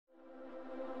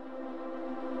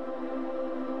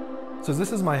So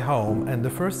this is my home, and the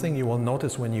first thing you will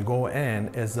notice when you go in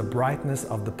is the brightness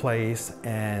of the place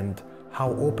and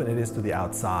how open it is to the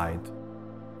outside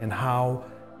and how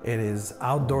it is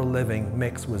outdoor living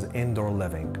mixed with indoor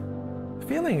living. The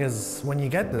feeling is when you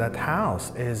get to that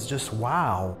house is just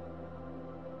wow.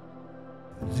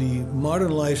 The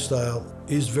modern lifestyle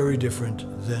is very different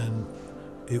than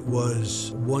it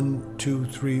was 1, 2,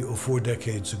 3, or 4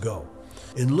 decades ago.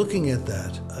 In looking at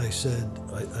that, I said,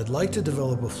 I'd like to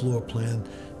develop a floor plan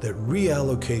that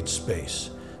reallocates space,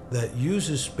 that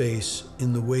uses space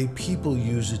in the way people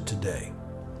use it today.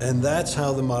 And that's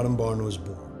how the modern barn was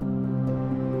born.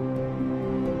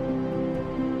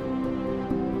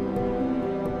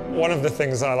 One of the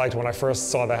things I liked when I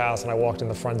first saw the house and I walked in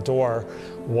the front door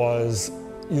was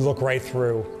you look right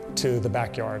through to the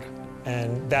backyard.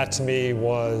 And that to me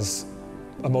was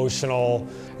emotional.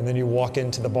 And then you walk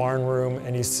into the barn room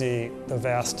and you see the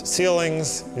vast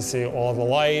ceilings, you see all the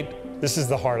light. This is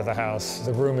the heart of the house.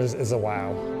 The room is a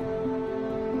wow.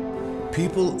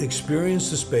 People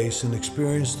experience the space and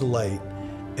experience the light,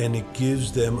 and it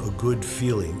gives them a good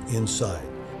feeling inside.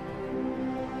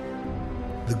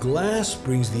 The glass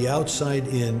brings the outside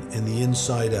in and the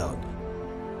inside out.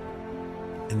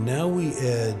 And now we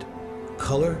add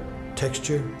color,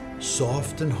 texture,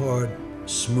 soft and hard,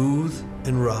 smooth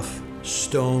and rough,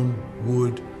 stone,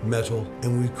 wood, metal,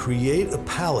 and we create a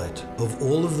palette of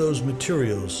all of those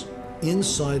materials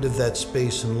inside of that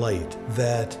space and light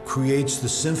that creates the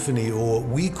symphony, or what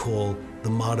we call the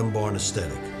modern barn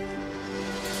aesthetic.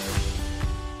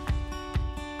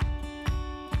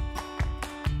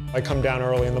 I come down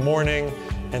early in the morning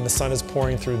and the sun is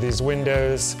pouring through these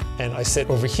windows, and I sit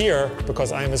over here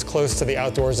because I am as close to the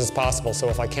outdoors as possible. So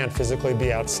if I can't physically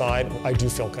be outside, I do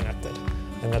feel connected.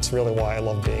 And that's really why I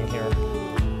love being here.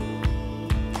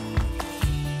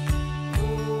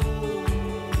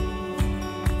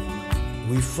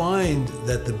 We find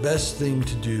that the best thing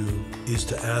to do is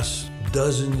to ask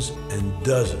dozens and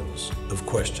dozens of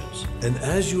questions. And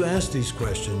as you ask these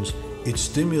questions, it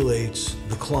stimulates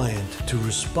the client to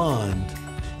respond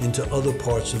into other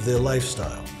parts of their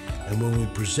lifestyle. And when we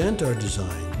present our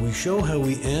design, we show how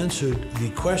we answered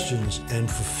the questions and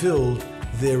fulfilled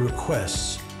their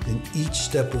requests in each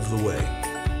step of the way.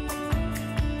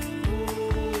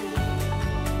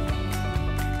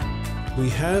 We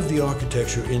have the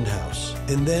architecture in-house,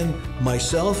 and then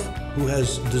myself, who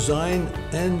has design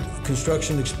and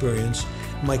construction experience,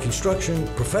 my construction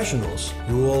professionals,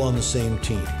 we're all on the same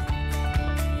team.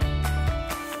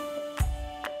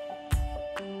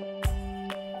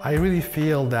 I really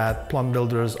feel that Plum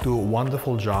Builders do a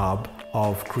wonderful job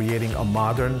of creating a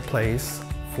modern place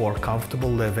for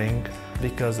comfortable living,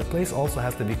 because the place also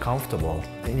has to be comfortable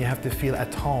and you have to feel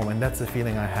at home, and that's the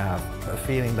feeling I have, a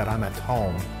feeling that I'm at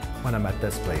home when I'm at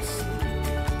this place.